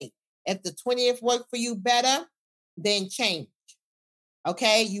If the 20th worked for you better, then change.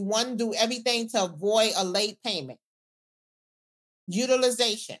 Okay, you want to do everything to avoid a late payment.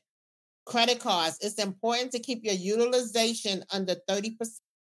 Utilization. Credit cards. It's important to keep your utilization under 30%.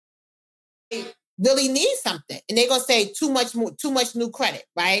 Really need something, and they're gonna say too much new credit,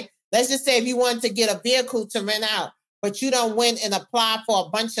 right? Let's just say if you wanted to get a vehicle to rent out, but you don't went and apply for a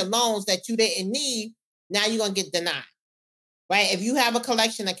bunch of loans that you didn't need, now you're gonna get denied, right? If you have a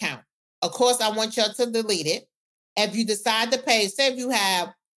collection account, of course, I want you to delete it. If you decide to pay, say if you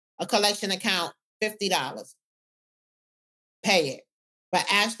have a collection account, $50, pay it, but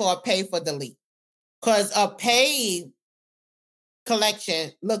ask for a pay for delete, because a paid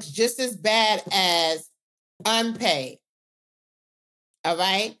collection looks just as bad as unpaid. All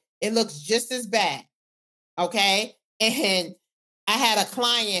right, it looks just as bad. Okay, and I had a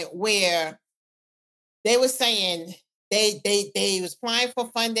client where they were saying they was applying for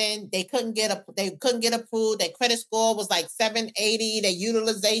funding, they couldn't get approved. Their credit score was like 780. Their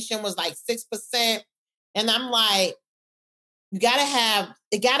utilization was like 6%, and I'm like,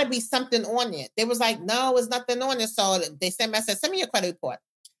 it gotta be something on it. They was like, no, it's nothing on it. So they sent me, I said, send me your credit report.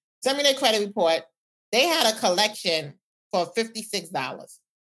 Send me their credit report. They had a collection for $56.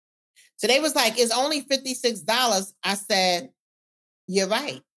 So they was like, it's only $56. I said, you're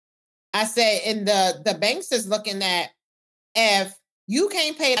right. I said, and the banks is looking at, if you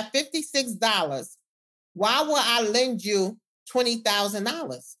can't pay that $56, why would I lend you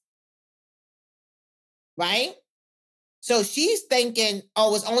 $20,000? Right? So she's thinking,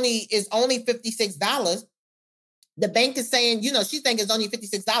 oh, it's only $56. The bank is saying, she thinks it's only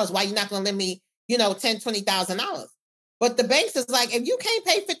 $56. Why you not going to lend me, $10,000, $20,000? But the banks is like, if you can't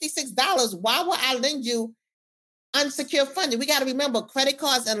pay $56, why would I lend you unsecured funding? We got to remember, credit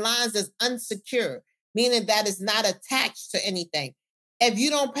cards and lines is unsecured, meaning that it's not attached to anything. If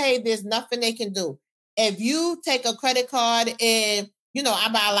you don't pay, there's nothing they can do. If you take a credit card and, I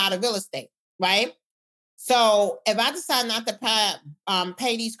buy a lot of real estate, right? So if I decide not to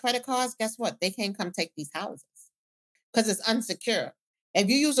pay these credit cards, guess what? They can't come take these houses because it's unsecured. If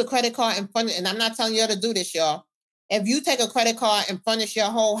you use a credit card and furnish, and I'm not telling you to do this, y'all. If you take a credit card and furnish your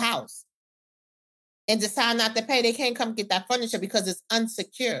whole house and decide not to pay, they can't come get that furniture because it's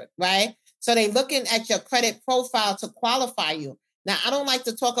unsecured, right? So they're looking at your credit profile to qualify you. Now, I don't like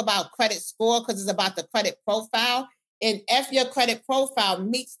to talk about credit score because it's about the credit profile. And if your credit profile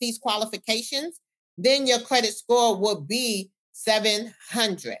meets these qualifications, then your credit score will be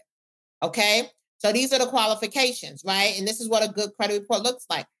 700. Okay? So these are the qualifications, right? And this is what a good credit report looks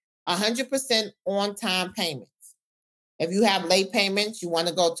like. 100% on-time payments. If you have late payments, you want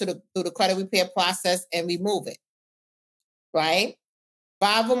to go through the credit repair process and remove it, right?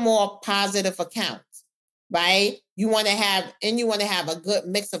 5 or more positive accounts, right? You want to have a good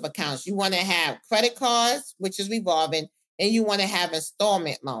mix of accounts. You want to have credit cards, which is revolving, and you want to have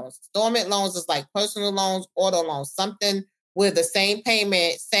installment loans. Installment loans is like personal loans, auto loans, something where the same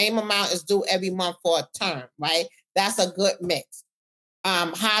payment, same amount is due every month for a term, right? That's a good mix.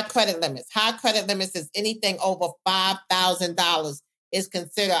 High credit limits. High credit limits is anything over $5,000 is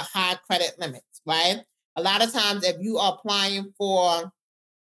considered high credit limits, right? A lot of times, if you are applying for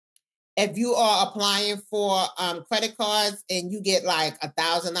credit cards and you get like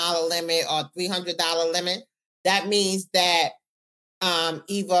 $1,000 limit or $300 limit, that means that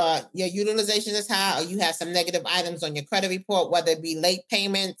either your utilization is high or you have some negative items on your credit report, whether it be late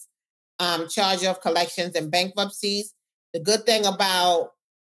payments, charge-off collections, and bankruptcies. The good thing about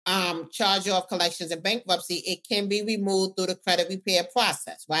charge-off collections and bankruptcy, it can be removed through the credit repair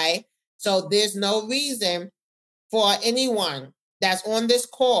process, right? So there's no reason for anyone that's on this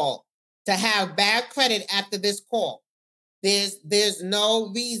call to have bad credit after this call. There's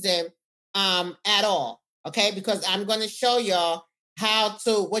no reason at all, okay? Because I'm going to show y'all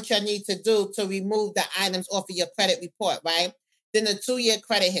what you need to do to remove the items off of your credit report, right? Then the 2-year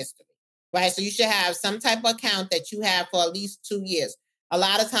credit history, right? So you should have some type of account that you have for at least 2 years. A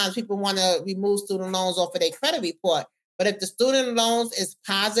lot of times people want to remove student loans off of their credit report, but if the student loans is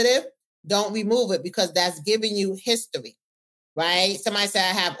positive, don't remove it because that's giving you history, right? Somebody said,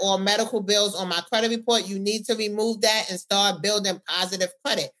 I have all medical bills on my credit report. You need to remove that and start building positive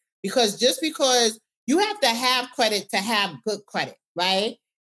credit, because just because you have to have credit to have good credit, right?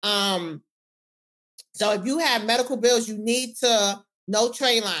 So if you have medical bills, you need to no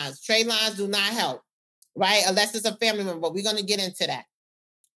trade lines. Trade lines do not help, right? Unless it's a family member. We're going to get into that.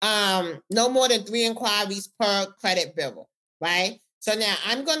 No more than 3 inquiries per credit bureau, right? So now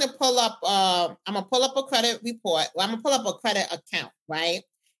I'm going to pull up a credit report. Well, I'm going to pull up a credit account, right?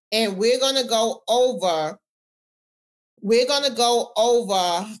 And we're going to go over we're going to go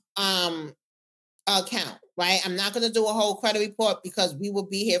over account, right? I'm not going to do a whole credit report because we will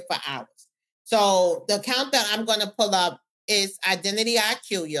be here for hours. So the account that I'm going to pull up is Identity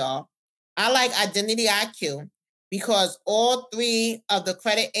IQ, y'all. I like Identity IQ because all three of the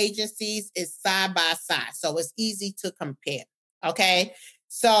credit agencies is side by side. So it's easy to compare. Okay.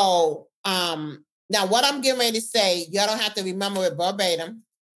 So now what I'm getting ready to say, y'all don't have to remember it verbatim,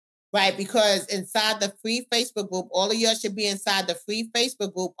 right? Because inside the free Facebook group, all of y'all should be inside the free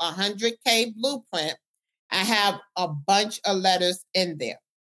Facebook group, 100K Blueprint. I have a bunch of letters in there.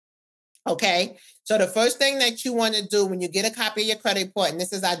 Okay. So the first thing that you want to do when you get a copy of your credit report, and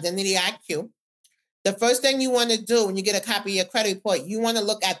this is Identity IQ, the first thing you want to do when you get a copy of your credit report, you want to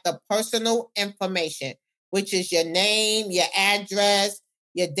look at the personal information, which is your name, your address,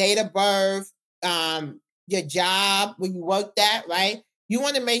 your date of birth, your job, where you worked at, right? You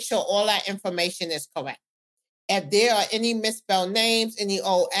want to make sure all that information is correct. If there are any misspelled names, any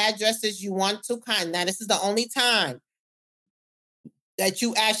old addresses, you want to now this is the only time that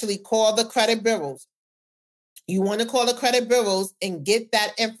you actually call the credit bureaus. You want to call the credit bureaus and get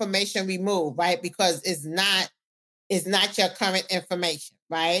that information removed, right? Because it's not your current information,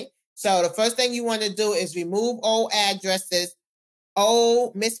 right? So the first thing you want to do is remove old addresses,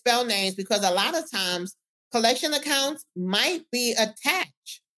 old misspelled names, because a lot of times collection accounts might be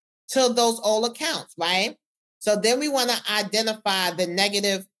attached to those old accounts, right? So then we want to identify the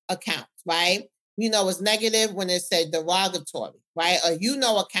negative accounts, right? You know it's negative when it said derogatory, right? Or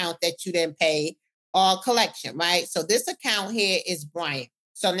account that you didn't pay or collection, right? So this account here is Brian.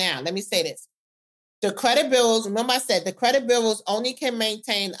 So now let me say this. The credit bureaus, remember I said the credit bureaus only can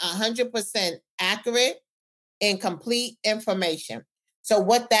maintain 100% accurate and complete information. So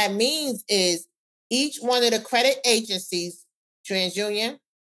what that means is each one of the credit agencies, TransUnion,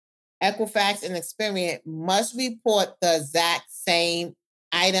 Equifax, and Experian, must report the exact same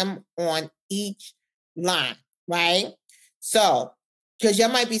item on each line, right? So, because you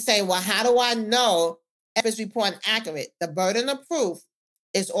might be saying, well, how do I know if it's reporting accurate? The burden of proof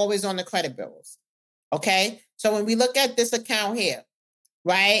is always on the credit bureaus. Okay. So when we look at this account here,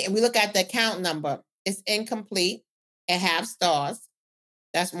 right, and we look at the account number, it's incomplete. It have stars.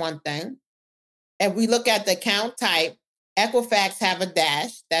 That's one thing. If we look at the account type, Equifax have a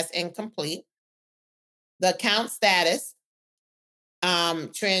dash. That's incomplete. The account status,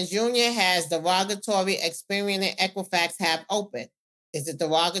 TransUnion has derogatory, Experian and Equifax have open. Is it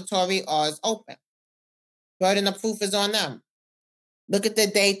derogatory or is open? Burden of proof is on them. Look at the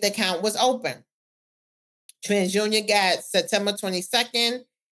date the account was open. TransUnion got September 22nd.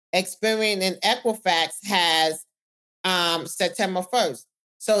 Experian and Equifax has September 1st.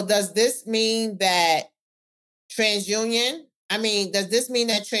 So does this mean that TransUnion, does this mean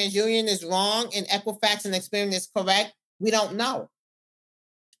that TransUnion is wrong and Equifax and Experian is correct? We don't know.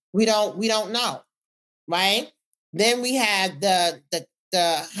 We don't know, right? Then we have the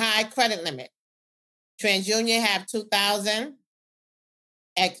high credit limit. TransUnion have 2,000.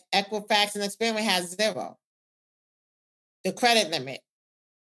 Equifax and Experian has 0. The credit limit,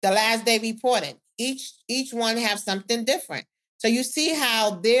 the last day reported. Each one have something different. So you see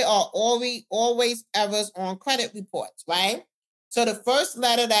how there are always errors on credit reports, right? So the first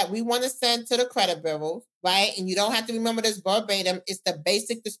letter that we want to send to the credit bureaus, right? And you don't have to remember this verbatim. It's the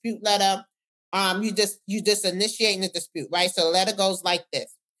basic dispute letter. You just initiating the dispute, right? So the letter goes like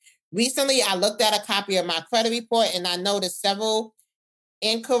this. Recently, I looked at a copy of my credit report and I noticed several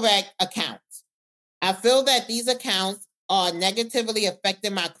incorrect accounts. I feel that these accounts are negatively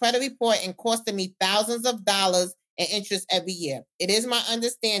affecting my credit report and costing me thousands of dollars in interest every year. It is my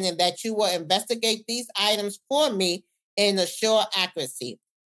understanding that you will investigate these items for me and assure accuracy.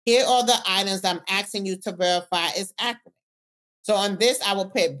 Here are the items I'm asking you to verify is accurate. So on this, I will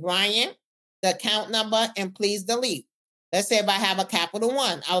put Brian, the account number, and please delete. Let's say if I have a Capital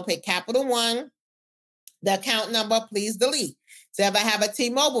One, I will put Capital One, the account number, please delete. So if I have a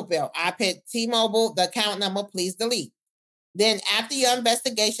T-Mobile bill, I put T-Mobile, the account number, please delete. Then after your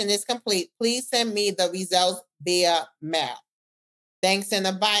investigation is complete, please send me the results via mail. Thanks in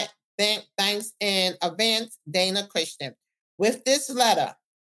advance, Dana Christian. With this letter,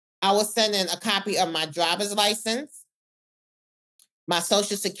 I will send in a copy of my driver's license, my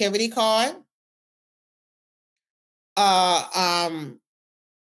social security card,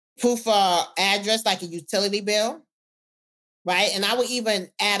 proof of address like a utility bill, right? And I will even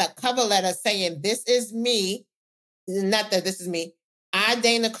add a cover letter saying, this is me, not that this is me, I,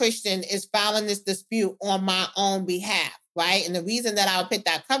 Dana Christian, is filing this dispute on my own behalf, right? And the reason that I'll put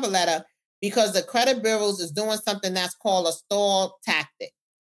that cover letter, because the credit bureaus is doing something that's called a stall tactic,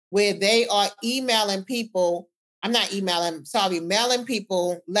 where they are emailing people I'm not emailing, sorry, mailing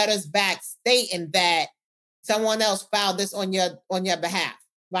people letters back stating that someone else filed this on your behalf,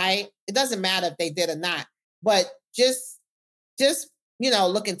 right? It doesn't matter if they did or not, but just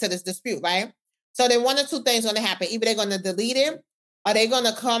look into this dispute, right? So then one or two things going to happen. Either they're going to delete it, or they're going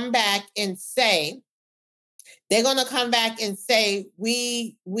to come back and say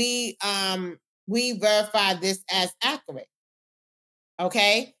we verify this as accurate.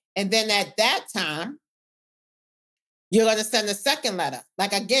 Okay? And then at that time, you're going to send a second letter.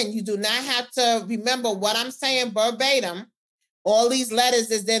 Like, again, you do not have to remember what I'm saying verbatim. All these letters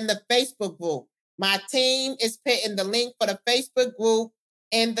is in the Facebook group. My team is putting the link for the Facebook group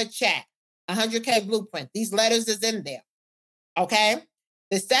in the chat. 100K Blueprint. These letters is in there. Okay?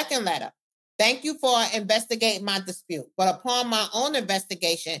 The second letter. Thank you for investigating my dispute. But upon my own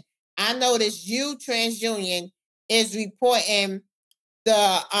investigation, I noticed you, TransUnion, is reporting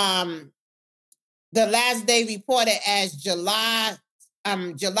the last day reported as July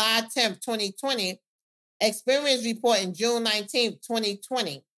 10th, 2020. Experience report in June 19th,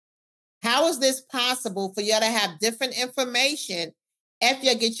 2020. How is this possible for you to have different information if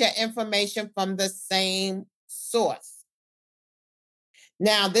you get your information from the same source?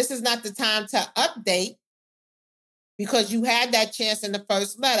 Now, this is not the time to update because you had that chance in the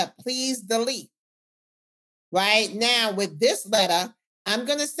first letter. Please delete. Right now, with this letter, I'm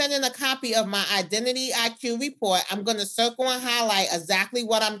going to send in a copy of my Identity IQ report. I'm going to circle and highlight exactly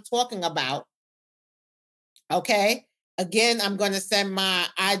what I'm talking about. Okay? Again, I'm going to send my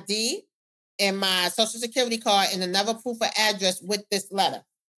ID and my social security card and another proof of address with this letter.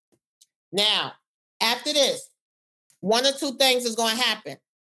 Now, after this, one or two things is going to happen.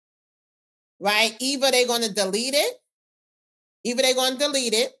 Right? Either they're going to delete it,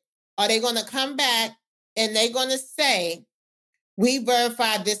 or they're going to come back and they're going to say, we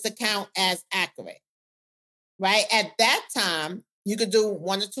verified this account as accurate. Right? At that time, you could do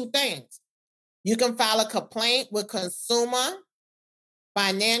one or two things. You can file a complaint with Consumer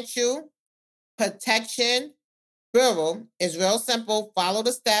Financial Protection Bureau. It's real simple. Follow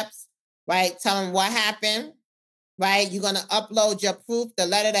the steps, right? Tell them what happened, right? You're going to upload your proof, the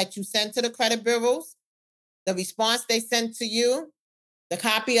letter that you sent to the credit bureaus, the response they sent to you, the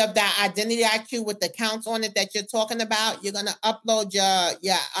copy of that Identity IQ with the counts on it that you're talking about. You're going to upload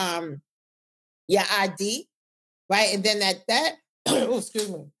your ID, right? And then at that, excuse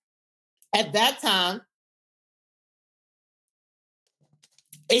me, at that time,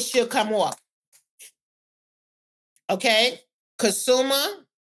 it should come off. Okay? Consumer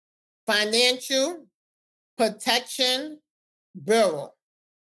Financial Protection Bureau.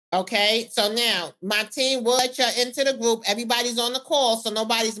 Okay? So now, my team will let you into the group. Everybody's on the call, so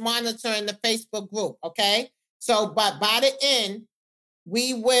nobody's monitoring the Facebook group. Okay? So, but by the end,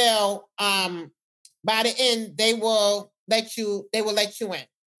 we will, by the end, they will let you in.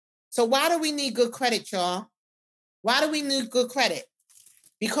 So why do we need good credit, y'all? Why do we need good credit?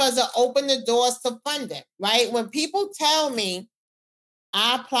 Because it opened the doors to funding, right? When people tell me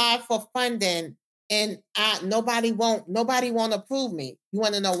I applied for funding and nobody won't approve me. You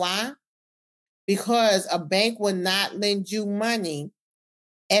want to know why? Because a bank will not lend you money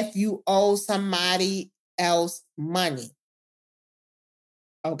if you owe somebody else money.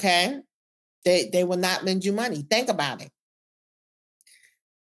 Okay? They will not lend you money. Think about it.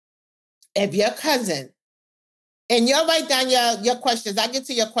 If your cousin, and you'll write down your questions. I'll get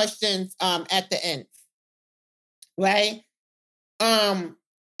to your questions at the end. Right?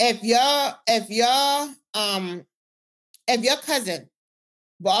 If your cousin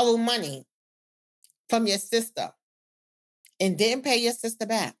borrowed money from your sister and didn't pay your sister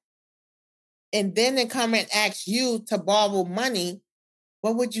back, and then they come and ask you to borrow money,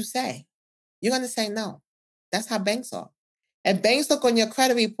 what would you say? You're going to say no. That's how banks are. And banks look on your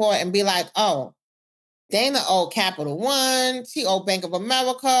credit report and be like, oh, Dana owed Capital One, she owed Bank of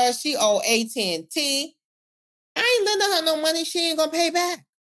America, she owed AT&T. I ain't lending her no money she ain't going to pay back.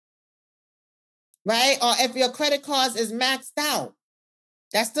 Right? Or if your credit cards is maxed out,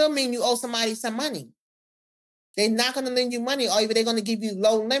 that still means you owe somebody some money. They're not going to lend you money, or even they're going to give you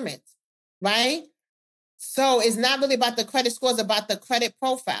low limits, right? So it's not really about the credit scores, it's about the credit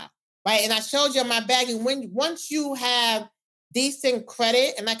profile, right? And I showed you my bagging. Once you have decent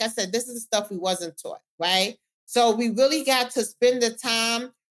credit, and like I said, this is the stuff we wasn't taught, right? So we really got to spend the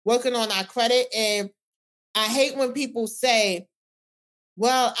time working on our credit. And I hate when people say,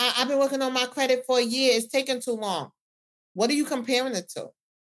 well, I've been working on my credit for a year. It's taking too long. What are you comparing it to,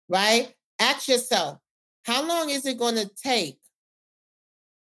 right? Ask yourself, how long is it going to take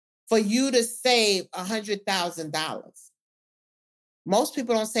for you to save $100,000? Most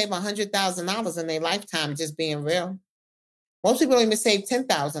people don't save $100,000 in their lifetime, just being real. Most people don't even save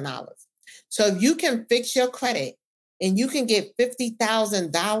 $10,000. So if you can fix your credit and you can get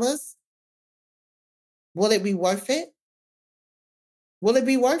 $50,000, will it be worth it? Will it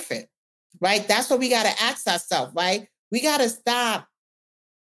be worth it? Right? That's what we got to ask ourselves, right? We got to stop.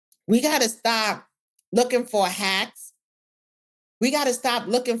 We got to stop looking for hacks. We got to stop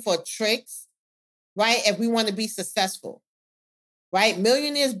looking for tricks, right? If we want to be successful. Right?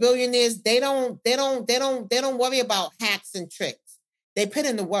 Millionaires, billionaires, they don't worry about hacks and tricks. They put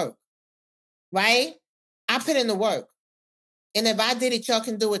in the work. Right? I put in the work. And if I did it, y'all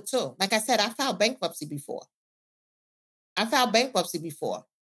can do it too. Like I said, I filed bankruptcy before. And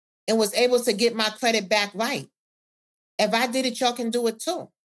was able to get my credit back right. If I did it, y'all can do it too.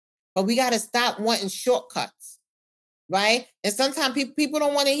 But we got to stop wanting shortcuts, right? And sometimes people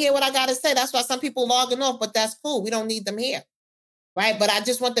don't want to hear what I got to say. That's why some people logging off, but that's cool. We don't need them here, right? But I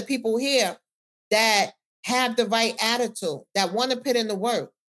just want the people here that have the right attitude, that want to put in the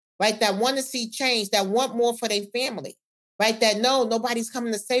work, right? That want to see change, that want more for their family, right? That no, nobody's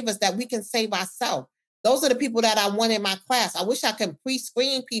coming to save us, that we can save ourselves. Those are the people that I want in my class. I wish I could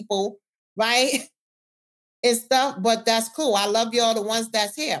pre-screen people, right? And stuff, but that's cool. I love y'all, the ones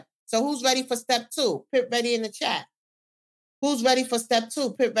that's here. So who's ready for step 2? Put ready in the chat. Who's ready for step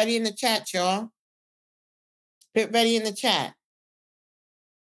 2? Put ready in the chat, y'all. Put ready in the chat.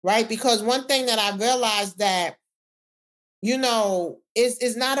 Right? Because one thing that I realized that,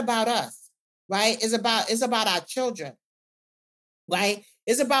 is not about us, right? It's about our children, right?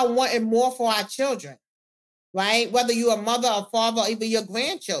 It's about wanting more for our children, right? Whether you're a mother or father or even your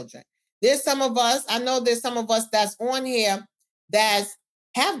grandchildren. There's some of us that's on here that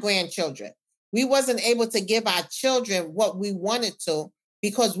have grandchildren. We wasn't able to give our children what we wanted to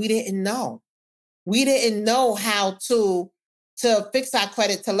because we didn't know. We didn't know how to fix our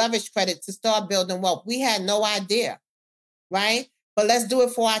credit, to leverage credit, to start building wealth. We had no idea, right? But let's do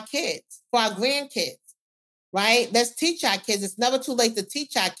it for our kids, for our grandkids, right? Let's teach our kids. It's never too late to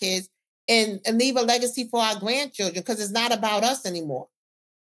teach our kids and leave a legacy for our grandchildren because it's not about us anymore,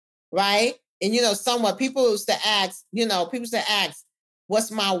 right? And, somewhat people used to ask,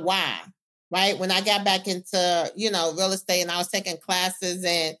 what's my why, right? When I got back into, real estate and I was taking classes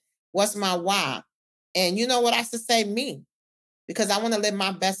and what's my why? And you know what I used to say? Me, because I want to live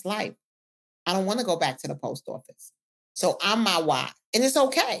my best life. I don't want to go back to the post office. So I'm my why. And it's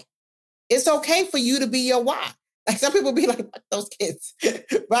okay. It's okay for you to be your why. Like some people be like, those kids,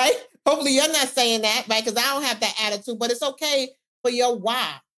 right? Hopefully you're not saying that, right? Because I don't have that attitude, but it's okay for your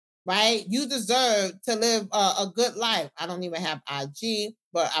why, right? You deserve to live a good life. I don't even have IG,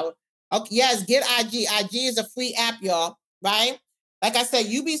 but yes, get IG. IG is a free app, y'all, right? Like I said,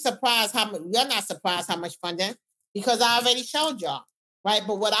 you're not surprised how much fun that, because I already showed y'all, right?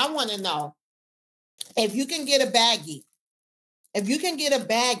 But what I want to know, if you can get a baggie, a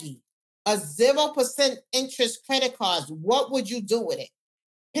 0% interest credit cards, what would you do with it?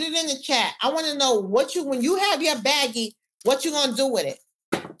 Put it in the chat. I want to know when you have your baggie, what you gonna do with it?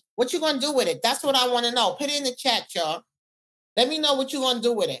 What you gonna do with it? That's what I want to know. Put it in the chat, y'all. Let me know what you gonna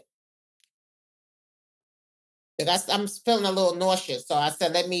do with it. Because I'm feeling a little nauseous, so I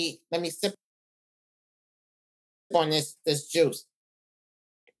said, let me sip on this juice.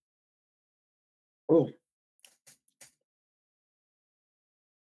 Ooh.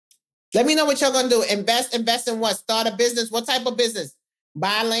 Let me know what y'all gonna do. Invest in what? Start a business. What type of business?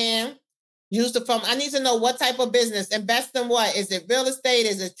 Buy land. Use the phone. I need to know what type of business. Invest in what? Is it real estate?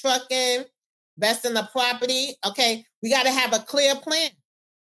 Is it trucking? Invest in the property. Okay. We got to have a clear plan,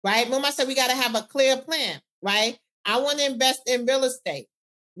 right? Remember I said we got to have a clear plan, right? I want to invest in real estate,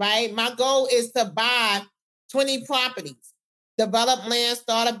 right? My goal is to buy 20 properties, develop land,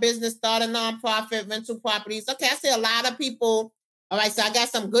 start a business, start a nonprofit, rental properties. Okay. I see a lot of people. All right. So I got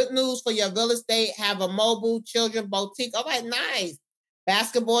some good news for your real estate. Have a mobile children boutique. All right. Nice.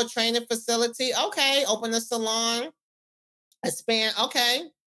 Basketball training facility. Okay. Open a salon. Expand. Okay.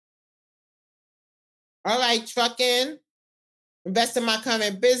 All right. Trucking. Invest in my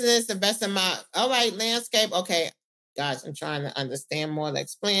current business. Invest in my, all right, landscape. Okay. Guys, I'm trying to understand more. Like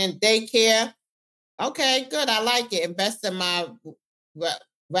explain daycare. Okay, good. I like it. Invest in my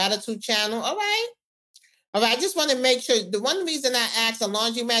gratitude channel. All right. All right. I just want to make sure. The one reason I asked a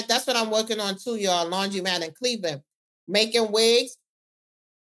laundromat, that's what I'm working on too, y'all. Laundromat in Cleveland. Making wigs.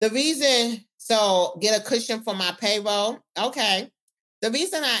 The reason, so get a cushion for my payroll. Okay. The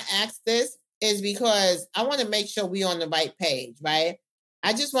reason I asked this is because I want to make sure we're on the right page, right?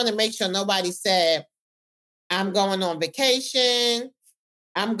 I just want to make sure nobody said, I'm going on vacation,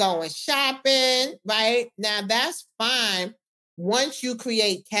 I'm going shopping, right? Now that's fine once you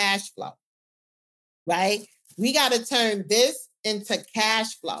create cash flow, right? We got to turn this into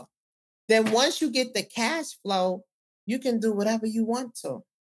cash flow. Then once you get the cash flow, you can do whatever you want to,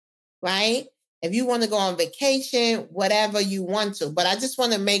 right? If you want to go on vacation, whatever you want to. But I just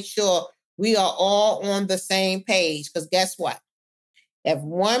want to make sure we are all on the same page, because guess what? If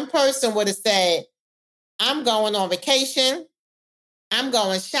one person would have said, I'm going on vacation, I'm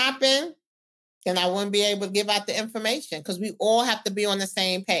going shopping, then I wouldn't be able to give out the information, because we all have to be on the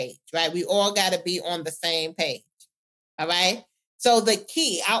same page, right? We all got to be on the same page, all right? So the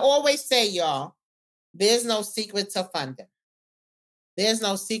key, I always say, y'all, there's no secret to funding. There's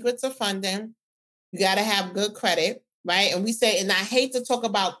no secret to funding. You got to have good credit, right? And we say, and I hate to talk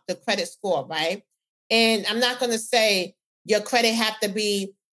about the credit score, right? And I'm not going to say your credit have to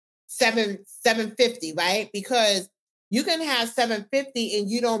be 750, right? Because you can have 750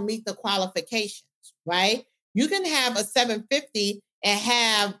 and you don't meet the qualifications, right? You can have a 750 and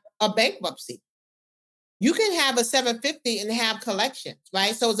have a bankruptcy. You can have a 750 and have collections,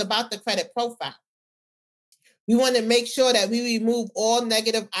 right? So it's about the credit profile. We want to make sure that we remove all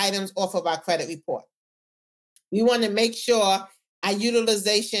negative items off of our credit report. We want to make sure our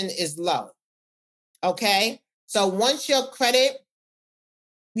utilization is low. Okay? So once your credit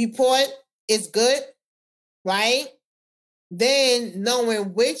report is good, right? Then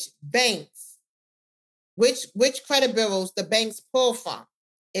knowing which banks, which credit bureaus the banks pull from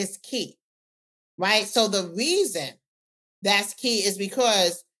is key, right? So the reason that's key is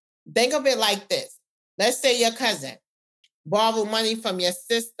because, think of it like this. Let's say your cousin borrowed money from your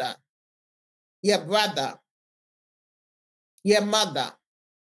sister, your brother, your mother,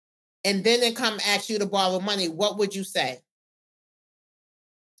 and then they come ask you to borrow money. What would you say?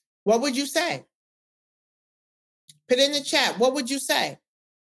 What would you say? Put in the chat. What would you say?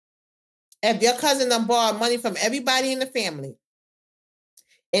 If your cousin done borrowed money from everybody in the family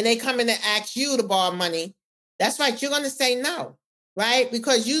and they come in and ask you to borrow money, that's right, you're going to say no, right?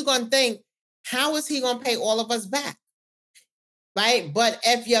 Because you're going to think, how is he going to pay all of us back, right? But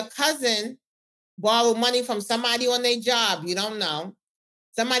if your cousin borrowed money from somebody on their job, you don't know,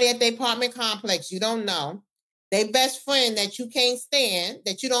 somebody at the apartment complex, you don't know, their best friend that you can't stand,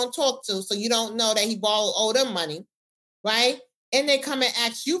 that you don't talk to, so you don't know that he owed them money, right? And they come and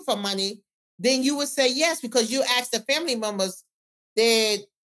ask you for money, then you would say yes, because you asked the family members, did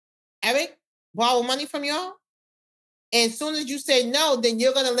Eric borrow money from y'all? And as soon as you say no, then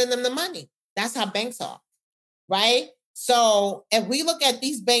you're going to lend them the money. That's how banks are, right? So if we look at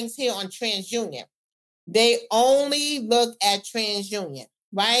these banks here on TransUnion, they only look at TransUnion,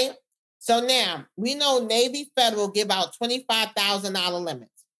 right? So now we know Navy Federal give out $25,000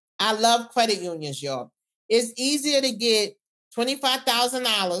 limits. I love credit unions, y'all. It's easier to get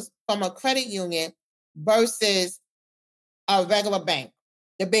 $25,000 from a credit union versus a regular bank,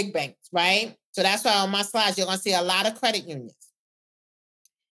 the big banks, right? So that's why on my slides, you're going to see a lot of credit unions.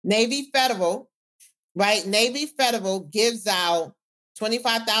 Navy Federal, right? Navy Federal gives out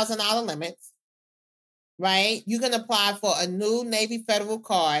 $25,000 limits, right? You can apply for a new Navy Federal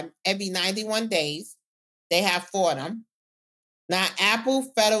card every 91 days. They have 4 of them. Now, Apple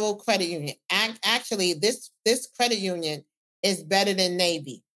Federal Credit Union. Actually, this credit union is better than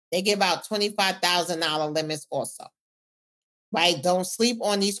Navy. They give out $25,000 limits also, right? Don't sleep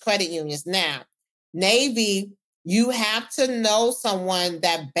on these credit unions. Now, Navy, you have to know someone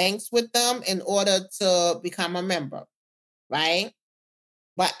that banks with them in order to become a member, right?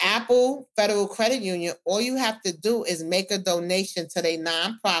 But Apple Federal Credit Union, all you have to do is make a donation to their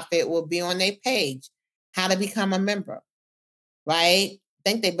nonprofit. Will be on their page, how to become a member, right? I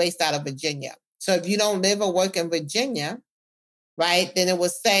think they're based out of Virginia. So if you don't live or work in Virginia, right, then it will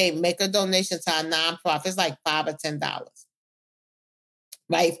say make a donation to our nonprofit. It's like $5 or $10,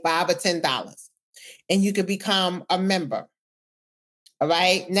 right? $5 or $10. And you can become a member. All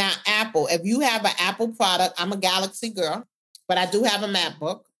right. Now, Apple, if you have an Apple product, I'm a Galaxy girl, but I do have a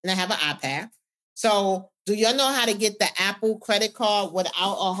MacBook and I have an iPad. So do y'all know how to get the Apple credit card without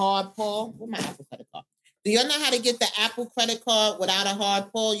a hard pull? Where's my Apple credit card? Do y'all know how to get the Apple credit card without a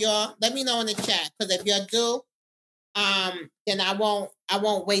hard pull, y'all? Let me know in the chat, because if y'all do, then I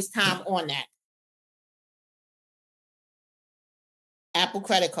won't waste time on that. Apple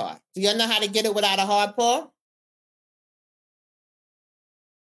credit card. Do y'all know how to get it without a hard pull?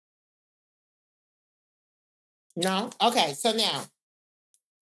 No? Okay, so now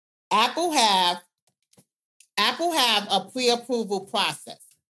Apple have a pre-approval process,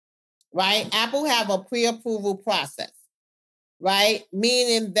 right? Apple have a pre-approval process, right?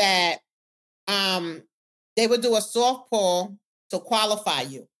 Meaning that they would do a soft pull to qualify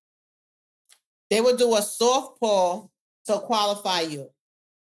you. They would do a soft pull to qualify you.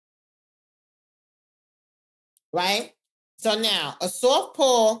 Right? So now, a soft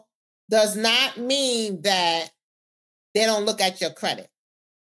pull does not mean that they don't look at your credit.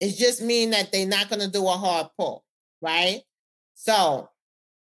 It just means that they're not going to do a hard pull, right? So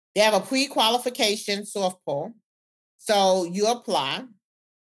they have a pre-qualification soft pull. So you apply,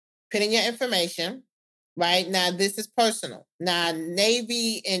 put in your information, right? Now this is personal. Now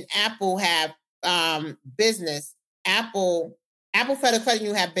Navy and Apple have business. Apple Federal Credit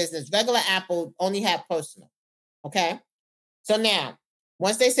Union have business. Regular Apple only have personal. Okay. So now,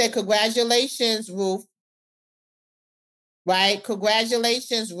 once they said congratulations, Ruth, right?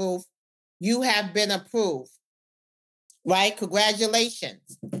 Congratulations, Ruth, you have been approved, right?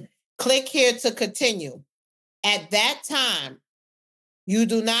 Congratulations. Click here to continue. At that time, you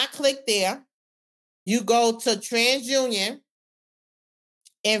do not click there. You go to TransUnion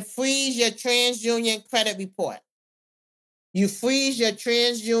and freeze your TransUnion credit report. You freeze your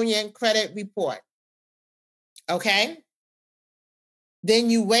TransUnion credit report. Okay?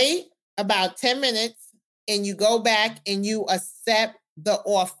 Then you wait about 10 minutes and you go back and you accept the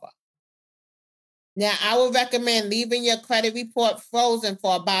offer. Now, I would recommend leaving your credit report frozen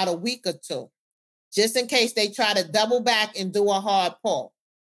for about a week or two, just in case they try to double back and do a hard pull.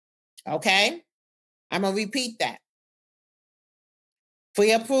 Okay? I'm going to repeat that.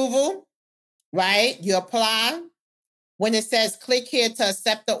 Pre-approval, right? You apply. When it says click here to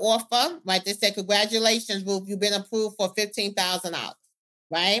accept the offer, right? They say, congratulations, Ruth, you've been approved for $15,000,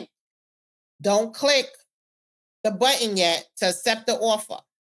 right? Don't click the button yet to accept the offer.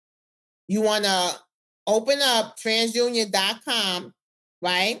 You want to open up transunion.com,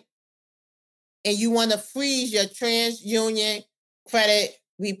 right? And you want to freeze your TransUnion credit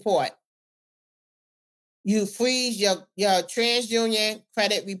report. You freeze your TransUnion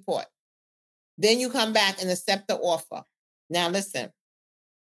credit report. Then you come back and accept the offer. Now listen,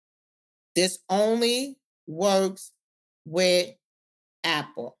 this only works with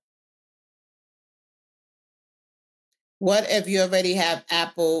Apple. What if you already have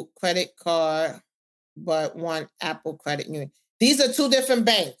Apple credit card but want Apple Credit Union? These are two different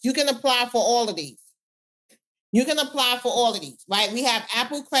banks. You can apply for all of these. You can apply for all of these, right? We have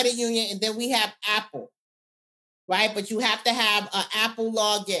Apple Credit Union and then we have Apple, right? But you have to have an Apple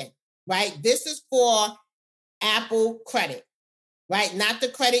login, right? This is for Apple Credit, right? Not the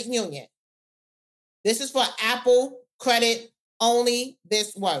credit union. This is for Apple Credit only.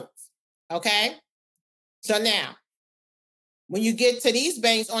 This works, okay? So now, when you get to these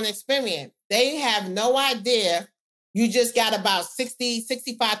banks on Experian, they have no idea you just got about $60,000,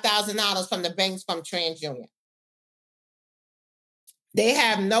 $65,000 from the banks from TransUnion. They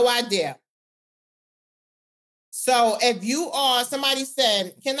have no idea. So if you are, somebody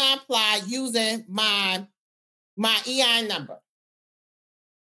said, can I apply using my EIN number?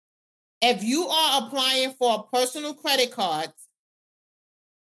 If you are applying for personal credit cards,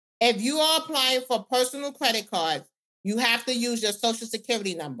 you have to use your Social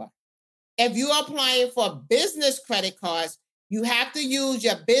Security number. If you are applying for business credit cards, you have to use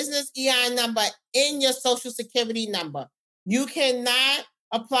your business EIN number in your Social Security number. You cannot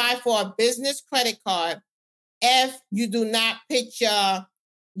apply for a business credit card if you do not put your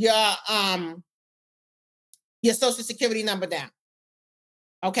Social Security number down.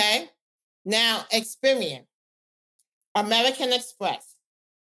 Okay? Now, Experian, American Express.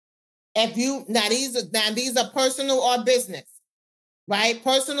 These are personal or business, right?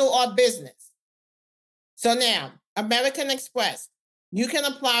 Personal or business. So now, American Express, you can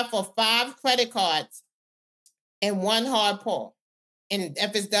apply for 5 credit cards and 1 hard pull. And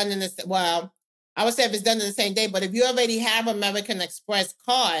if it's done I would say if it's done in the same day, but if you already have American Express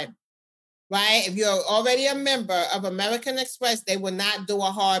card, right? If you're already a member of American Express, they will not do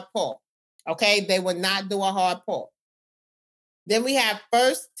a hard pull. Okay? They will not do a hard pull. Then we have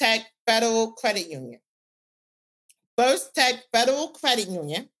First Tech Federal Credit Union. First Tech Federal Credit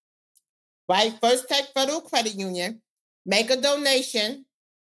Union, right? First Tech Federal Credit Union, make a donation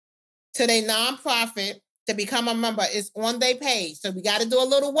to their nonprofit to become a member. It's on their page. So we got to do a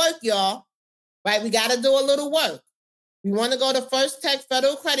little work, y'all, right? We got to do a little work. You want to go to First Tech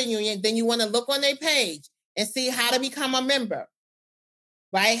Federal Credit Union, then you want to look on their page and see how to become a member,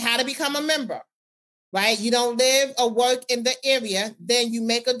 right? How to become a member, right? You don't live or work in the area, then you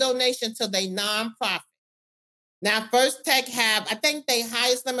make a donation to their nonprofit. Now, First Tech I think their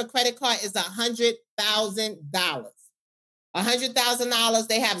highest limit credit card is $100,000. $100,000.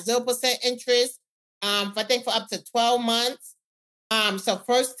 They have 0% interest, I think for up to 12 months. So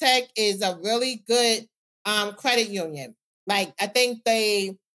First Tech is a really good credit union. Like I think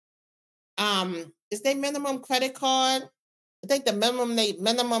they is their minimum credit card? I think the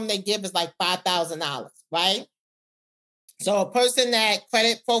minimum they give is like $5,000, right? So a person that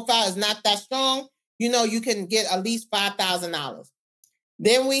credit profile is not that strong, you can get at least $5,000.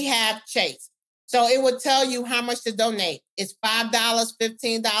 Then we have Chase. So it would tell you how much to donate. It's $5,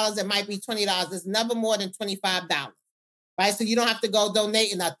 $15, it might be $20. It's never more than $25. Right? So you don't have to go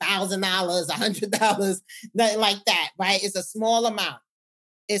donating $1,000, $100, nothing like that, right? It's a small amount.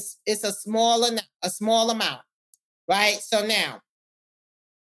 It's a small amount, right? So now,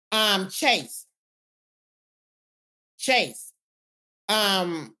 Chase. Chase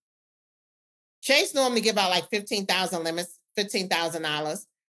normally give out like 15,000 limits, $15,000.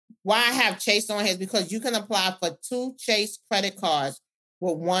 Why I have Chase on here is because you can apply for 2 Chase credit cards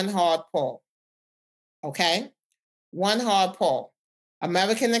with 1 hard pull. Okay? 1 hard pull.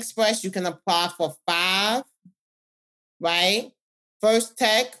 American Express, you can apply for 5, right? First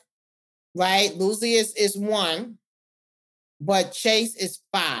Tech, right? Lucy is 1, but Chase is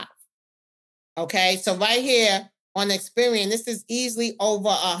 5. Okay, so right here on Experian, this is easily over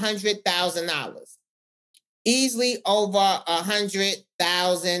 $100,000. Easily over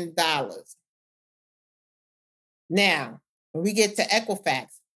 $100,000. Now, when we get to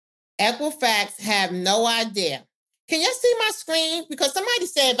Equifax have no idea. Can you see my screen? Because somebody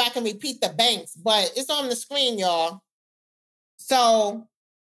said if I can repeat the banks, but it's on the screen, y'all. So,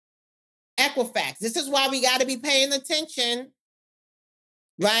 Equifax, this is why we got to be paying attention,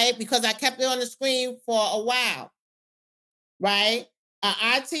 right? Because I kept it on the screen for a while, right?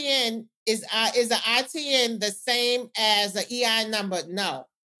 ITN is an ITN the same as an EI number? No.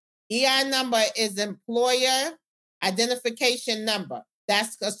 EI number is employer identification number.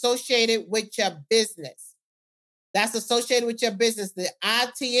 That's associated with your business. That's associated with your business. The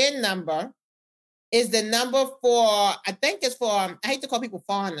ITN number is the number for, I think it's for, I hate to call people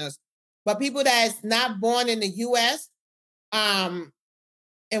foreigners, but people that's not born in the U.S.,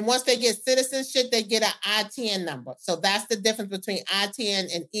 and once they get citizenship, they get an ITN number. So that's the difference between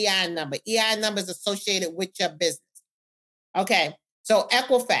ITN and EI number. EI number is associated with your business. Okay, so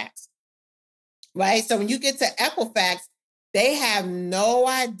Equifax, right? So when you get to Equifax, they have no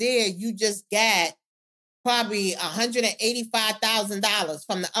idea you just got probably $185,000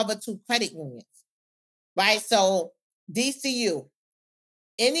 from the other 2 credit unions, right? So DCU,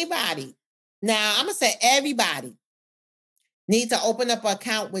 anybody, now I'm going to say everybody needs to open up an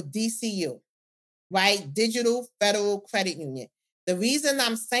account with DCU, right? Digital Federal Credit Union. The reason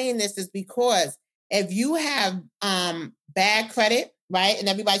I'm saying this is because if you have bad credit, right, and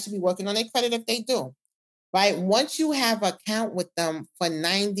everybody should be working on their credit if they do, right? Once you have an account with them for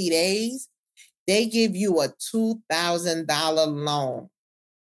 90 days, they give you a $2,000 loan,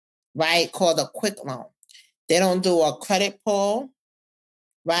 right, called a quick loan. They don't do a credit pull,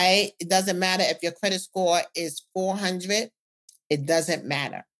 right? It doesn't matter if your credit score is 400. It doesn't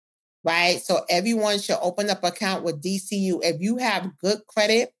matter, right? So everyone should open up an account with DCU. If you have good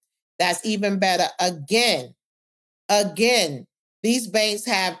credit, that's even better. Again, these banks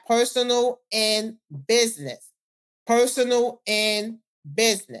have personal and business. Personal and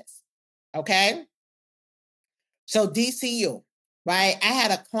business, okay? So DCU, right? I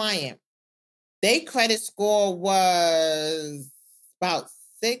had a client. Their credit score was about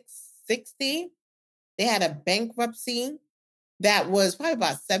 660. They had a bankruptcy that was probably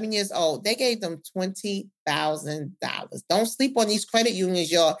about 7 years old. They gave them $20,000. Don't sleep on these credit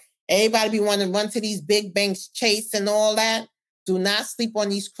unions, y'all. Everybody be wanting to run to these big banks, Chase and all that. Do not sleep on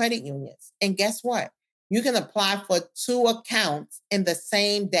these credit unions. And guess what? You can apply for 2 accounts in the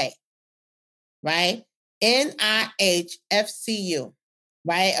same day, right? NIHFCU,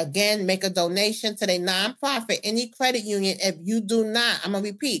 right? Again, make a donation to their nonprofit, any credit union. If you do not, I'm going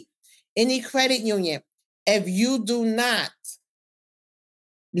to repeat, any credit union, if you do not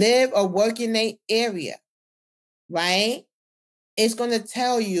live or work in a area, right? It's going to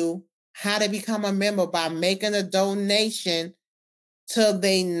tell you how to become a member by making a donation to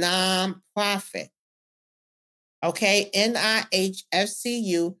the nonprofit. Okay,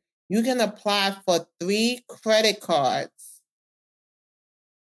 NIHFCU, you can apply for 3 credit cards,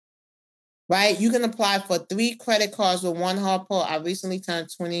 right? You can apply for 3 credit cards with 1 hard pull. I recently turned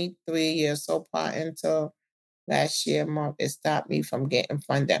 23 years so far until last year month. It stopped me from getting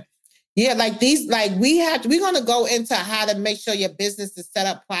funded. Yeah, like these, like we're going to go into how to make sure your business is set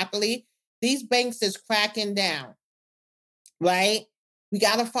up properly. These banks is cracking down, right? We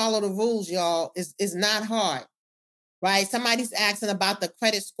got to follow the rules, y'all. It's not hard, right? Somebody's asking about the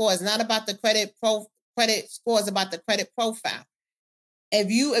credit score. It's not about the credit score, it's about the credit profile.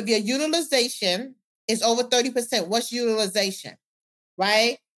 If your utilization is over 30%, what's utilization,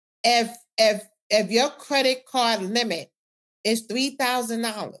 right? If if your credit card limit is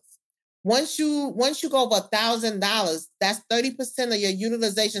 $3,000, once you go over $1,000, that's 30% of your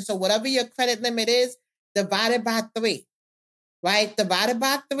utilization. So whatever your credit limit is, divided by 3, right? Divided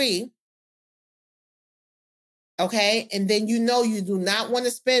by 3. Okay. And then you do not want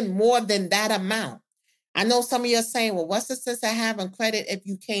to spend more than that amount. I know some of you are saying, well, what's the sense of having credit if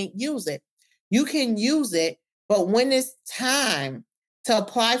you can't use it? You can use it, but when it's time to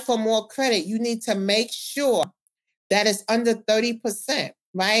apply for more credit, you need to make sure that it's under 30%,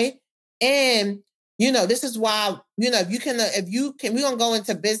 right? And, this is why, if you can, we're going to go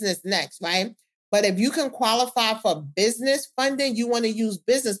into business next, right? But if you can qualify for business funding, you want to use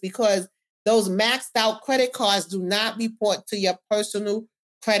business because those maxed out credit cards do not report to your personal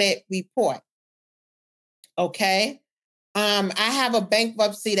credit report. Okay. I have a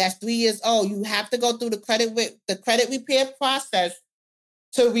bankruptcy that's 3 years old. You have to go through the credit repair process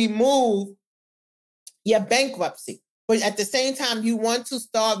to remove your bankruptcy. But at the same time, you want to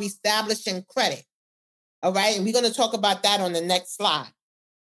start reestablishing credit. All right. And we're going to talk about that on the next slide.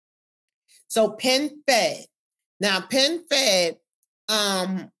 So PenFed. Now, PenFed,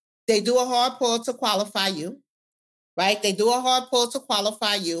 they do a hard pull to qualify you, right? They do a hard pull to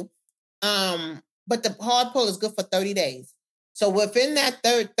qualify you. But the hard pull is good for 30 days. So within that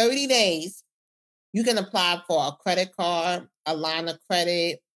 30 days, you can apply for a credit card, a line of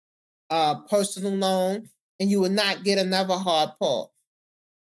credit, a personal loan, and you will not get another hard pull.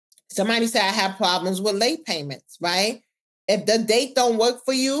 Somebody said I have problems with late payments, right? If the date don't work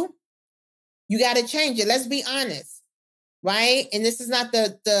for you, you got to change it. Let's be honest, right? And this is not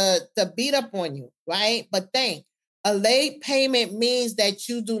the beat up on you, right? But think, a late payment means that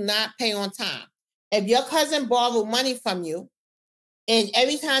you do not pay on time. If your cousin borrowed money from you and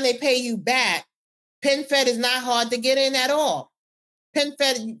every time they pay you back, PenFed is not hard to get in at all.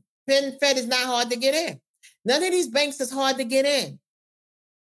 PenFed is not hard to get in. None of these banks is hard to get in.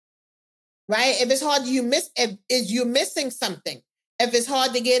 Right? If it's hard, you're missing something. If it's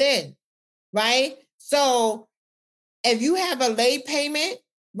hard to get in, right? So if you have a late payment,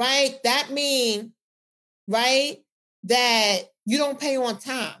 right, that means, right, that you don't pay on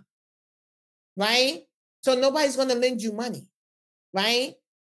time, right? So nobody's going to lend you money, right?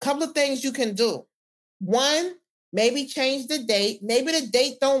 Couple of things you can do. One, maybe change the date. Maybe the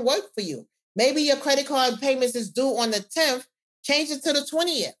date don't work for you. Maybe your credit card payments is due on the 10th. Change it to the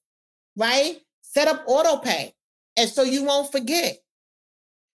 20th, right? Set up auto pay. And so you won't forget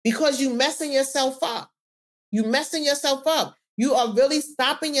because you're messing yourself up. You're messing yourself up. You are really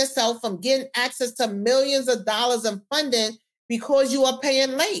stopping yourself from getting access to millions of dollars in funding because you are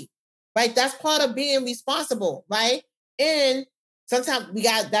paying late, right? That's part of being responsible, right? And sometimes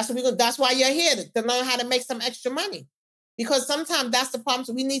that's why you're here to learn how to make some extra money. Because sometimes that's the problem.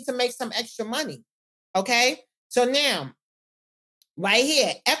 So we need to make some extra money. Okay. So now, right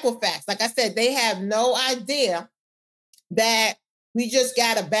here, Equifax, like I said, they have no idea that we just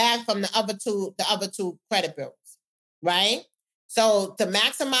got a bag from the other two credit bureaus, right? So to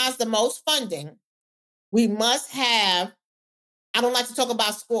maximize the most funding, we must have, I don't like to talk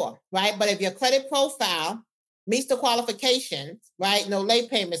about score, right? But if your credit profile meets the qualifications, right? No late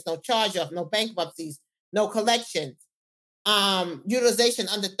payments, no charge-off, no bankruptcies, no collections, utilization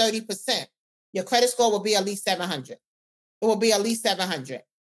under 30%, your credit score will be at least 700. It will be at least 700,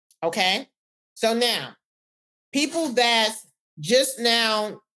 okay? So now, people that's just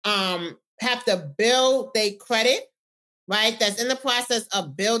now have to build their credit, right? That's in the process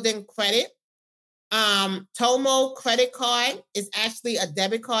of building credit. Tomo credit card is actually a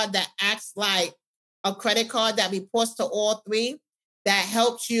debit card that acts like a credit card that reports to all three, that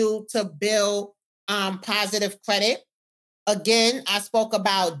helps you to build positive credit. Again, I spoke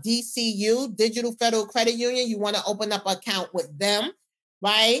about DCU, Digital Federal Credit Union. You want to open up an account with them,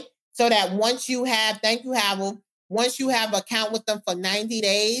 right? So that once you have, thank you, Harold, once you have an account with them for 90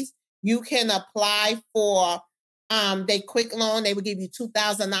 days, you can apply for their quick loan. They will give you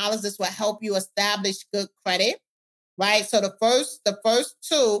 $2,000. This will help you establish good credit, right? So the first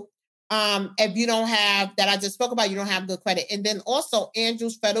two, if you don't have, that I just spoke about, you don't have good credit. And then also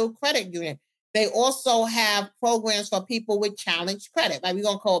Andrews Federal Credit Union. They also have programs for people with challenged credit, like we're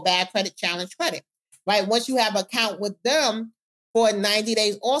going to call bad credit, challenged credit, right? Once you have an account with them for 90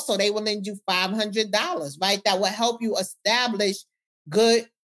 days, also, they will lend you $500, right? That will help you establish good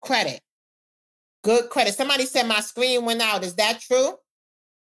credit. Good credit. Somebody said my screen went out. Is that true?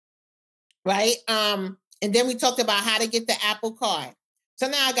 Right? And then we talked about how to get the Apple Card. So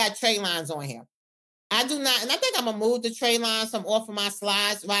now I got trade lines on here. I do not, and I think I'm going to move the trade lines from off of my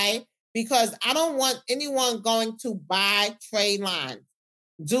slides, right? Because I don't want anyone going to buy trade lines.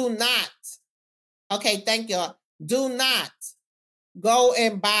 Do not Okay, thank you. Do not go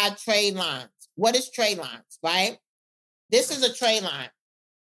and buy trade lines. What is trade lines, right? This is a trade line,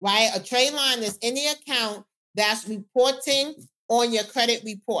 right? A trade line is any account that's reporting on your credit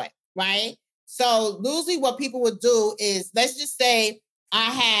report, right? So usually what people would do is, let's just say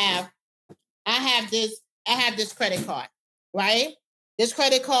I have this credit card, right? This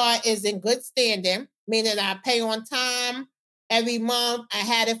credit card is in good standing, meaning I pay on time every month. I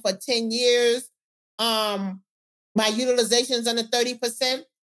had it for 10 years. My utilization is under 30%.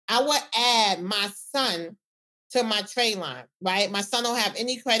 I would add my son to my trade line, right? My son don't have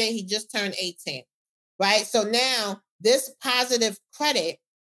any credit. He just turned 18, right? So now this positive credit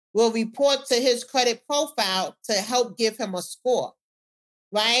will report to his credit profile to help give him a score,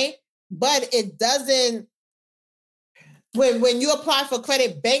 right? But it doesn't, when you apply for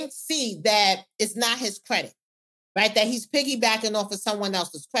credit, banks see that it's not his credit, right? That he's piggybacking off of someone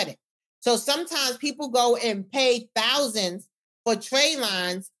else's credit. So sometimes people go and pay thousands for trade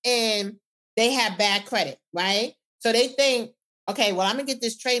lines and they have bad credit, right? So they think, okay, well, I'm gonna get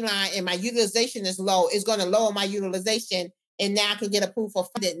this trade line and my utilization is low. It's gonna lower my utilization and now I can get approved for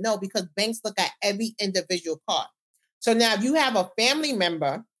funding. No, because banks look at every individual card. So now if you have a family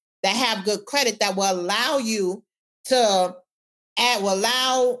member that have good credit that will allow you to add, will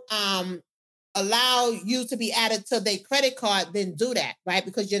allow you to be added to their credit card, then do that, right?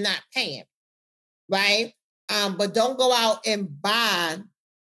 Because you're not paying, right? But don't go out and buy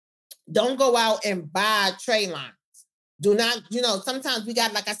trade lines. Do not, sometimes we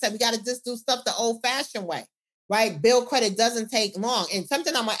got, like I said, we got to just do stuff the old fashioned way, right? Bill credit doesn't take long. And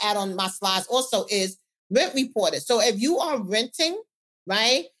something I'm going to add on my slides also is rent reported. So if you are renting,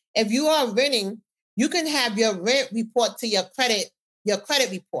 right? If you are renting, you can have your rent report to your credit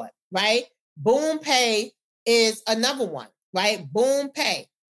report, right? Boom Pay is another one, right? Boom Pay,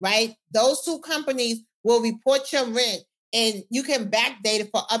 right? Those two companies will report your rent and you can backdate it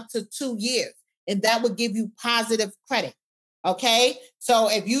for up to 2 years. And that would give you positive credit. Okay. So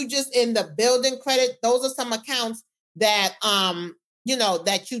if you just in the building credit, those are some accounts that,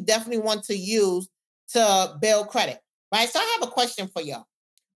 that you definitely want to use to build credit, right? So I have a question for y'all.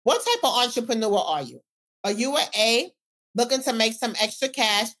 What type of entrepreneur are you? Are you an A, looking to make some extra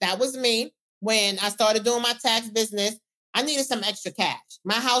cash? That was me when I started doing my tax business. I needed some extra cash.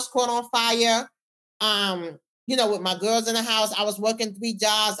 My house caught on fire. With my girls in the house, I was working 3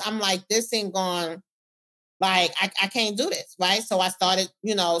 jobs. I'm like, this ain't going, like, I can't do this, right? So I started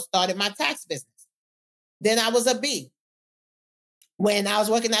my tax business. Then I was a B. When I was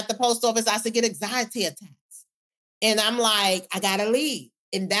working at the post office, I used to get anxiety attacks. And I'm like, I gotta leave.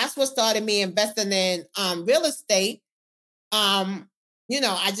 And that's what started me investing in real estate. I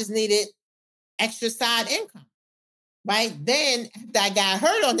just needed extra side income, right? Then after I got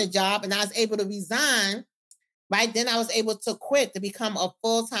hurt on the job and I was able to resign, right? Then I was able to quit to become a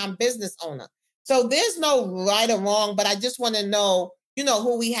full-time business owner. So there's no right or wrong, but I just want to know,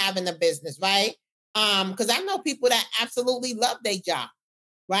 who we have in the business, right? Because I know people that absolutely love their job,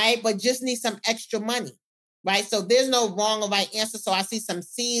 right? But just need some extra money, right? So there's no wrong or right answer. So I see some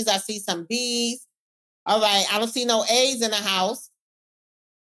C's, I see some B's. All right, I don't see no A's in the house,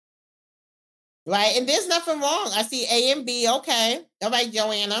 right? And there's nothing wrong. I see A and B. Okay. All right,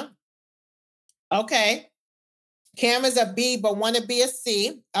 Joanna. Okay. Cameron's a B, but want to be a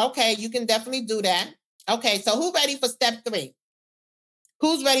C. Okay, you can definitely do that. Okay, so who's ready for step 3?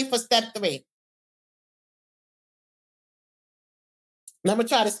 Who's ready for step 3? I'm going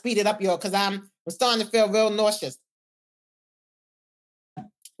to try to speed it up, y'all, because I'm starting to feel real nauseous.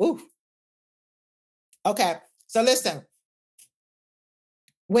 Ooh. Okay, so listen.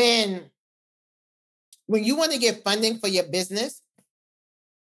 When you want to get funding for your business,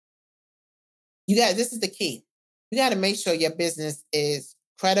 this is the key. You got to make sure your business is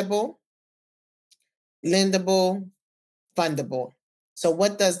credible, lendable, fundable. So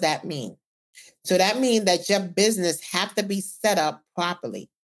what does that mean? So that means that your business have to be set up properly.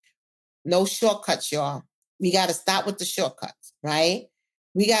 No shortcuts, y'all. We got to stop with the shortcuts, right?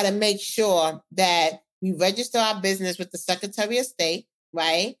 We got to make sure that we register our business with the Secretary of State,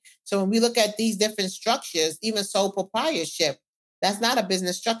 right? So when we look at these different structures, even sole proprietorship, that's not a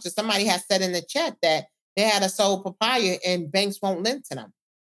business structure. Somebody has said in the chat that they had a sole proprietor and banks won't lend to them.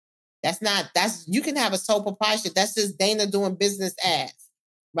 You can have a sole proprietorship. That's just Dana doing business as,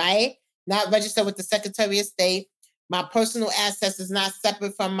 right? Not registered with the Secretary of State. My personal assets is not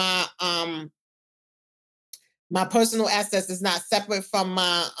separate from my personal assets is not separate from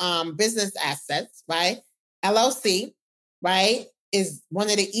my business assets, right? LLC, right, is one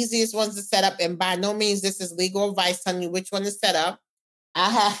of the easiest ones to set up. And by no means this is legal advice telling you which one to set up. I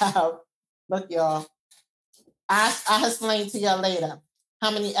have Look, y'all. I'll explain to y'all later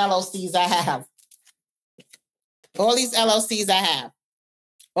how many LLCs I have. All these LLCs I have.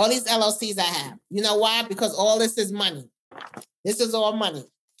 All these LLCs I have. You know why? Because all this is money. This is all money,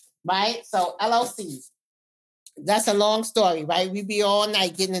 right? So LLCs. That's a long story, right? We be all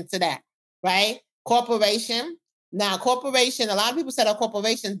night getting into that, right? Corporation. Now, corporation, a lot of people set up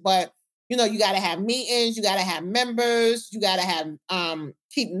corporations, but you know, you got to have meetings, you got to have members, you got to have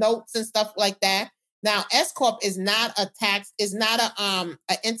keep notes and stuff like that. Now, S corp is not a tax, is not a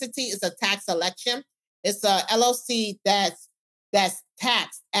entity, it's a tax election. It's a LLC that's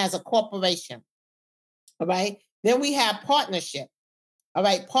taxed as a corporation. All right. Then we have partnership. All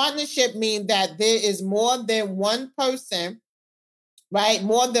right. Partnership means that there is more than one person, right?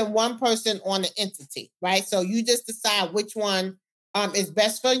 More than one person on the entity, right? So you just decide which one is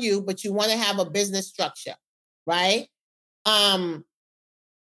best for you, but you want to have a business structure, right?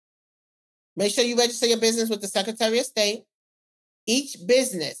 Make sure you register your business with the Secretary of State. Each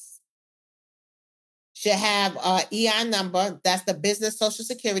business should have an EI number. That's the business social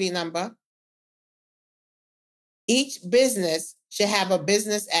security number. Each business should have a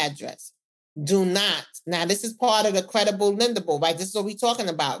business address. Do not. Now, this is part of the credible lendable, right? This is what we're talking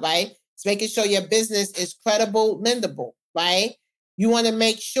about, right? It's making sure your business is credible lendable, right? You want to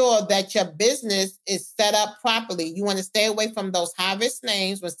make sure that your business is set up properly. You want to stay away from those high-risk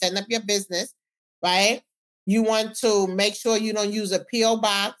names when setting up your business, right? You want to make sure you don't use a P.O.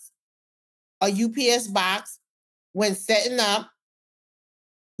 box, a UPS box when setting up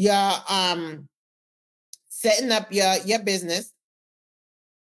your your business,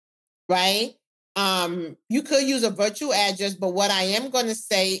 right? You could use a virtual address, but what I am going to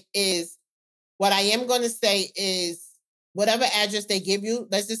say is whatever address they give you,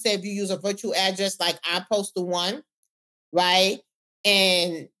 let's just say if you use a virtual address like I posted one, right?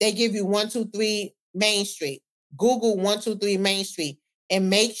 And they give you 123 Main Street. Google 123 Main Street and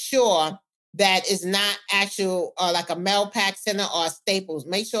make sure that it's not actual like a mail pack center or Staples.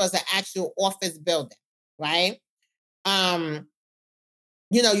 Make sure it's an actual office building, right?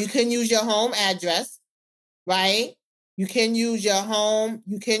 You know, you can use your home address, right? You can use your home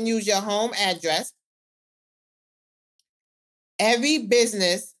address. Every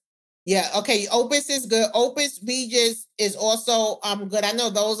business, yeah, okay, Opus is good. Opus Regis is also good. I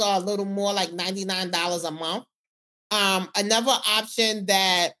know those are a little more like $99 a month. Another option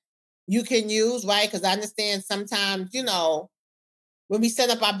that you can use, right? Because I understand sometimes, you know, when we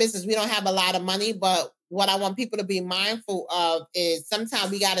set up our business, we don't have a lot of money, but what I want people to be mindful of is sometimes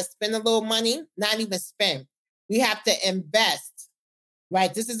we got to spend a little money, not even spend. We have to invest,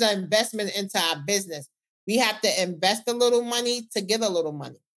 right? This is an investment into our business. We have to invest a little money to get a little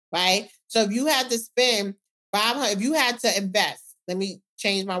money, right? So if you had to spend 500, if you had to invest, let me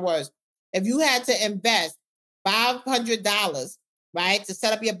change my words. If you had to invest $500, right, to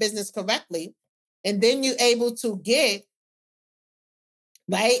set up your business correctly, and then you're able to get,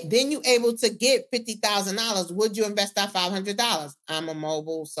 right? Then you're able to get $50,000. Would you invest that $500? I'm a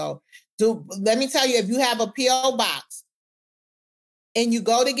mobile, so let me tell you, if you have a PO box and you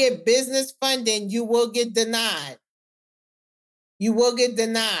go to get business funding, you will get denied. You will get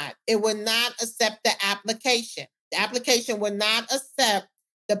denied. It will not accept the application. The application will not accept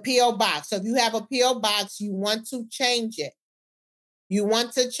the PO box. So if you have a PO box, you want to change it. You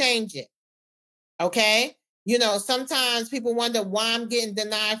want to change it. Okay? You know, sometimes people wonder why I'm getting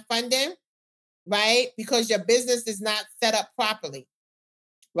denied funding, right? Because your business is not set up properly,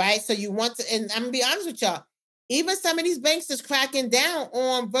 right? So you want to, and I'm gonna be honest with y'all, even some of these banks is cracking down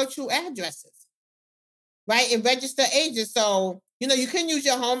on virtual addresses, right? And register agents. So, you know, you can use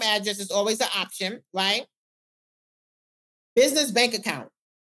your home address, it's always an option, right? Business bank account.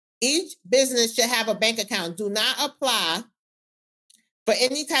 Each business should have a bank account. Do not apply for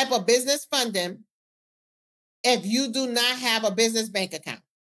any type of business funding if you do not have a business bank account,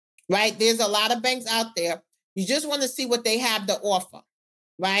 right? There's a lot of banks out there. You just want to see what they have to offer,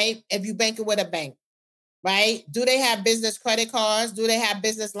 right? If you banking with a bank, right? Do they have business credit cards? Do they have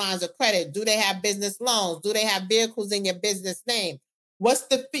business lines of credit? Do they have business loans? Do they have vehicles in your business name? What's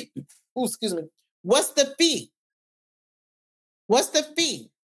the fee? Oh, excuse me. What's the fee? What's the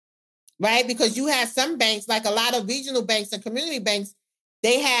fee? Right? Because you have some banks, like a lot of regional banks and community banks,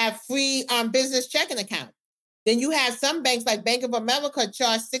 they have free business checking account. Then you have some banks like Bank of America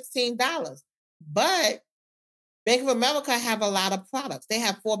charge $16. But Bank of America have a lot of products. They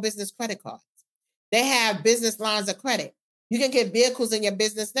have 4 business credit cards. They have business lines of credit. You can get vehicles in your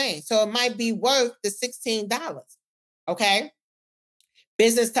business name. So it might be worth the $16. Okay?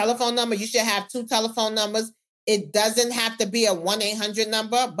 Business telephone number. You should have 2 telephone numbers. It doesn't have to be a 1-800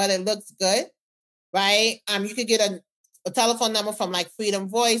 number, but it looks good, right? You could get a telephone number from like Freedom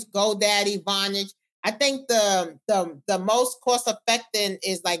Voice, GoDaddy, Vonage. I think the most cost effective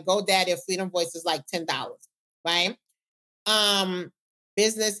is like GoDaddy or Freedom Voice is like $10, right?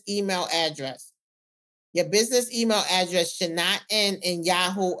 Business email address. Your business email address should not end in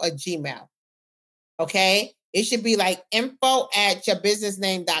Yahoo or Gmail. Okay? It should be like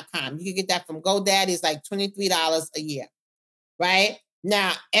info@yourbusinessname.com. You can get that from GoDaddy. It's like $23 a year, right?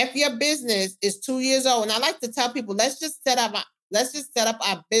 Now, if your business is 2 years old, and I like to tell people, let's just set up our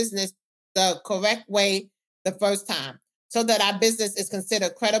business the correct way the first time, so that our business is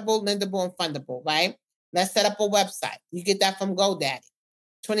considered credible, lendable, and fundable, right? Let's set up a website. You get that from GoDaddy.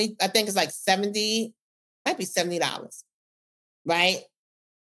 I think it's like 70, might be $70, right?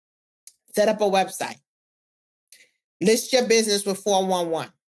 Set up a website. List your business with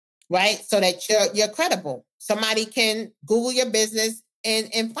 411, right? So that you're credible. Somebody can Google your business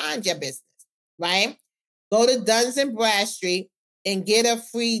and find your business, right? Go to Duns and Bradstreet and get a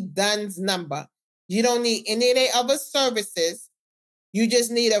free Duns number. You don't need any of their other services. You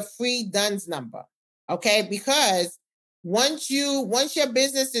just need a free Duns number, okay? Because once your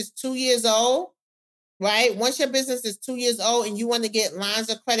business is 2 years old, right? Once your business is 2 years old and you want to get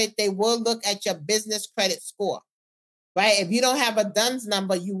lines of credit, they will look at your business credit score, right? If you don't have a Duns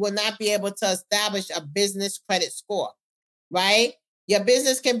number, you will not be able to establish a business credit score, right? Your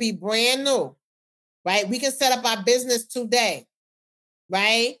business can be brand new, right? We can set up our business today,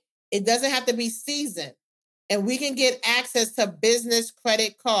 right? It doesn't have to be seasoned. And we can get access to business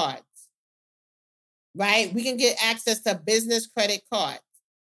credit cards, right? We can get access to business credit cards.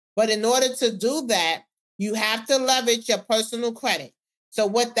 But in order to do that, you have to leverage your personal credit. So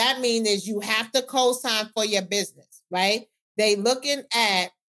what that means is you have to co-sign for your business, right? They looking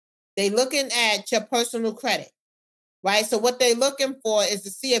at your personal credit, right? So what they're looking for is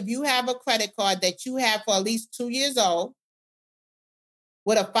to see if you have a credit card that you have for at least 2 years old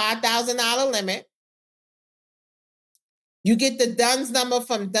with a $5,000 limit. You get the Duns number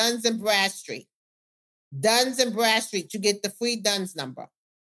from Duns and Bradstreet. Duns and Bradstreet, you get the free Duns number.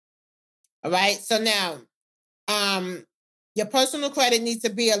 All right. So now, your personal credit needs to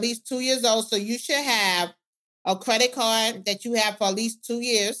be at least 2 years old. So you should have a credit card that you have for at least 2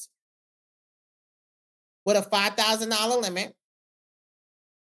 years with a $5,000 limit.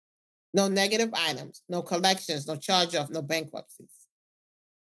 No negative items, no collections, no charge-off, no bankruptcies.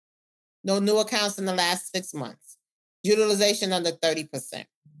 No new accounts in the last 6 months. Utilization under 30%.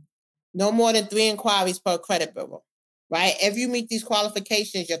 No more than 3 inquiries per credit bureau, right? If you meet these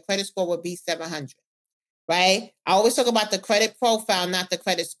qualifications, your credit score will be 700, right? I always talk about the credit profile, not the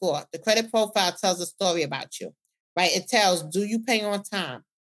credit score. The credit profile tells a story about you, right? It tells, do you pay on time?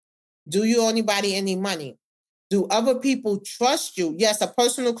 Do you owe anybody any money? Do other people trust you? Yes, a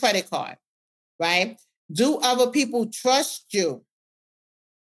personal credit card, right? Do other people trust you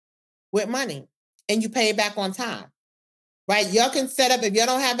with money and you pay it back on time, right? Y'all can set up, if you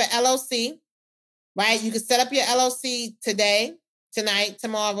don't have an LLC, right? You can set up your LLC today, tonight,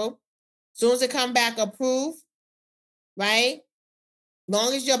 tomorrow. As soon as it come back approved, right?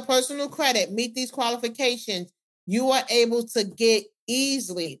 Long as your personal credit meet these qualifications, you are able to get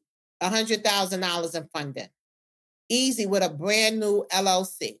easily $100,000 in funding. Easy with a brand new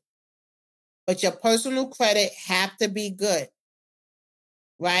LLC. But your personal credit have to be good,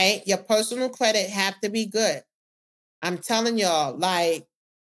 right? Your personal credit have to be good. I'm telling y'all, like,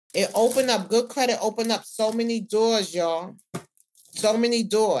 it opened up, good credit opened up so many doors, y'all. So many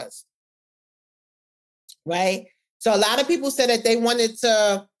doors, right? So a lot of people said that they wanted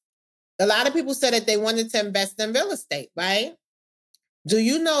to invest in real estate, right? Do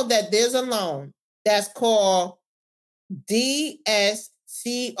you know that there's a loan that's called DSCR,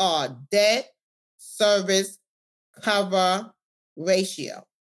 Debt Service Cover Ratio?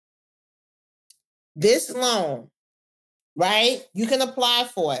 This loan, right? You can apply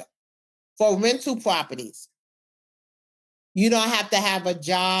for it for rental properties. You don't have to have a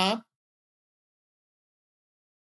job.